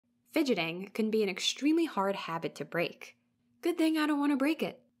Fidgeting can be an extremely hard habit to break. Good thing I don't want to break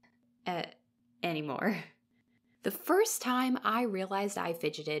it. Anymore. The first time I realized I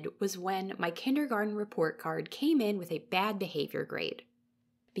fidgeted was when my kindergarten report card came in with a bad behavior grade.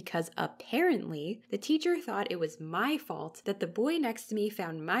 Because apparently, the teacher thought it was my fault that the boy next to me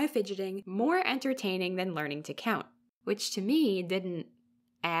found my fidgeting more entertaining than learning to count, which to me didn't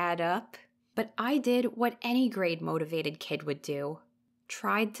add up. But I did what any grade-motivated kid would do.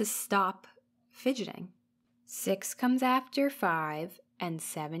 Tried to stop fidgeting. 6 comes after 5, and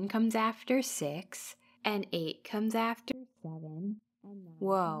 7 comes after 6, and 8 comes after 7, and 9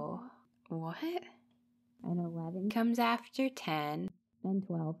 Whoa, what? And 11 comes after 10, and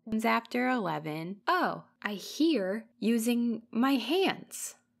 12 comes after 11. Oh, I hear using my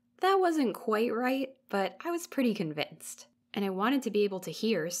hands. That wasn't quite right, but I was pretty convinced. And I wanted to be able to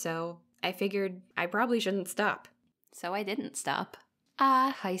hear, so I figured I probably shouldn't stop. So I didn't stop.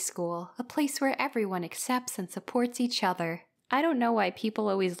 High school, a place where everyone accepts and supports each other. I don't know why people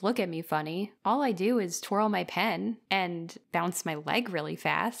always look at me funny. All I do is twirl my pen and bounce my leg really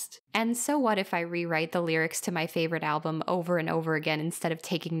fast. And so what if I rewrite the lyrics to my favorite album over and over again instead of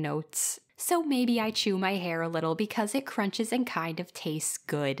taking notes? So maybe I chew my hair a little because it crunches and kind of tastes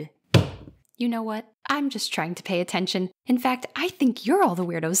good. You know what? I'm just trying to pay attention. In fact, I think you're all the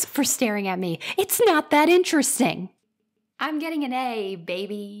weirdos for staring at me. It's not that interesting. I'm getting an A,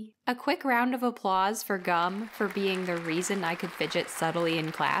 baby. A quick round of applause for Gum for being the reason I could fidget subtly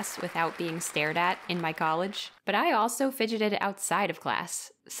in class without being stared at in my college. But I also fidgeted outside of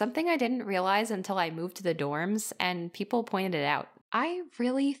class, something I didn't realize until I moved to the dorms and people pointed it out. I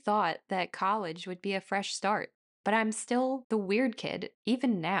really thought that college would be a fresh start, but I'm still the weird kid,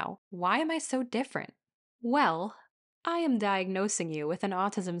 even now. Why am I so different? Well, I am diagnosing you with an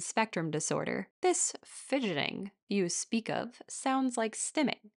autism spectrum disorder. This fidgeting you speak of sounds like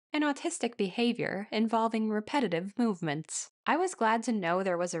stimming, an autistic behavior involving repetitive movements. I was glad to know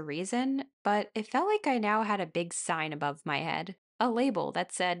there was a reason, but it felt like I now had a big sign above my head, a label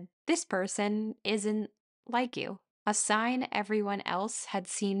that said, "This person isn't like you." A sign everyone else had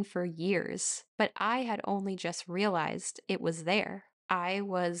seen for years, but I had only just realized it was there. I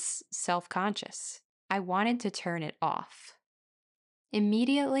was self-conscious. I wanted to turn it off.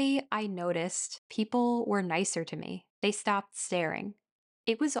 Immediately, I noticed people were nicer to me. They stopped staring.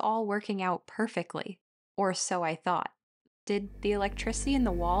 It was all working out perfectly, or so I thought. Did the electricity in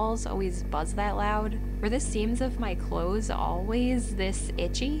the walls always buzz that loud? Were the seams of my clothes always this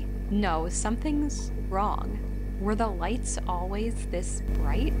itchy? No, something's wrong. Were the lights always this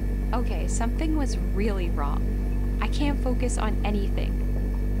bright? Okay, something was really wrong. I can't focus on anything.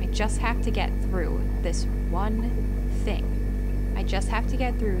 I just have to get through this one thing. I just have to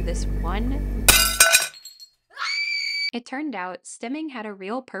get through this one. It turned out stimming had a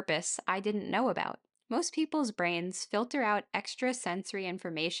real purpose I didn't know about. Most people's brains filter out extra sensory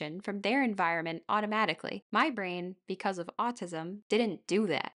information from their environment automatically. My brain, because of autism, didn't do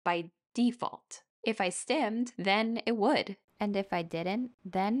that by default. If I stimmed, then it would. And if I didn't,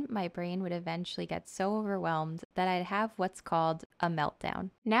 then my brain would eventually get so overwhelmed that I'd have what's called a meltdown.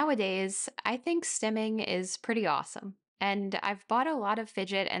 Nowadays, I think stimming is pretty awesome. And I've bought a lot of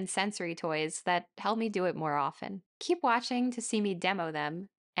fidget and sensory toys that help me do it more often. Keep watching to see me demo them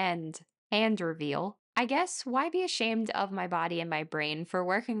and hand reveal. I guess why be ashamed of my body and my brain for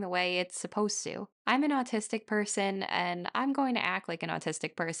working the way it's supposed to? I'm an autistic person and I'm going to act like an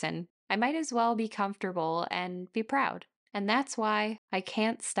autistic person. I might as well be comfortable and be proud. And that's why I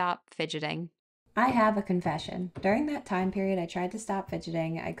can't stop fidgeting. I have a confession. During that time period I tried to stop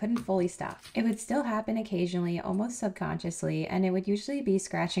fidgeting, I couldn't fully stop. It would still happen occasionally, almost subconsciously, and it would usually be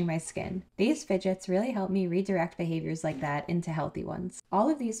scratching my skin. These fidgets really helped me redirect behaviors like that into healthy ones. All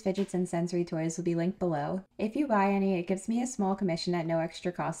of these fidgets and sensory toys will be linked below. If you buy any, it gives me a small commission at no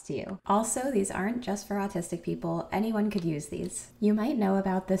extra cost to you. Also, these aren't just for autistic people, anyone could use these. You might know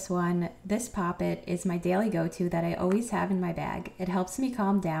about this one. This Poppet is my daily go-to that I always have in my bag. It helps me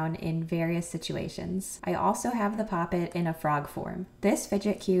calm down in various situations. I also have the Poppet in a frog form. This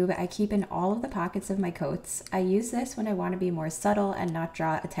fidget cube I keep in all of the pockets of my coats. I use this when I want to be more subtle and not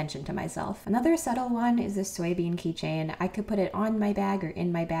draw attention to myself. Another subtle one is this soybean keychain. I could put it on my bag or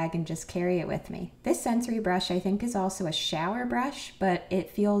in my bag and just carry it with me. This sensory brush I think is also a shower brush, but it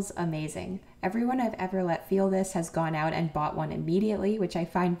feels amazing. Everyone I've ever let feel this has gone out and bought one immediately, which I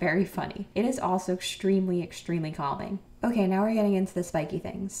find very funny. It is also extremely, extremely calming. Okay, now we're getting into the spiky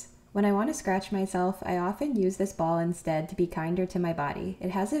things. When I want to scratch myself, I often use this ball instead to be kinder to my body.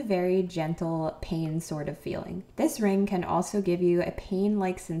 It has a very gentle pain sort of feeling. This ring can also give you a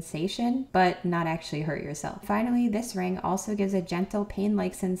pain-like sensation, but not actually hurt yourself. Finally, this ring also gives a gentle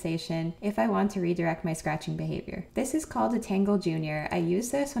pain-like sensation if I want to redirect my scratching behavior. This is called a Tangle Junior. I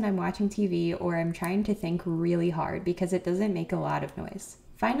use this when I'm watching TV or I'm trying to think really hard because it doesn't make a lot of noise.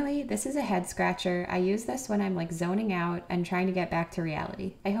 Finally, this is a head scratcher. I use this when I'm like zoning out and trying to get back to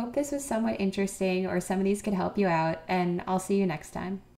reality. I hope this was somewhat interesting or some of these could help you out, and I'll see you next time.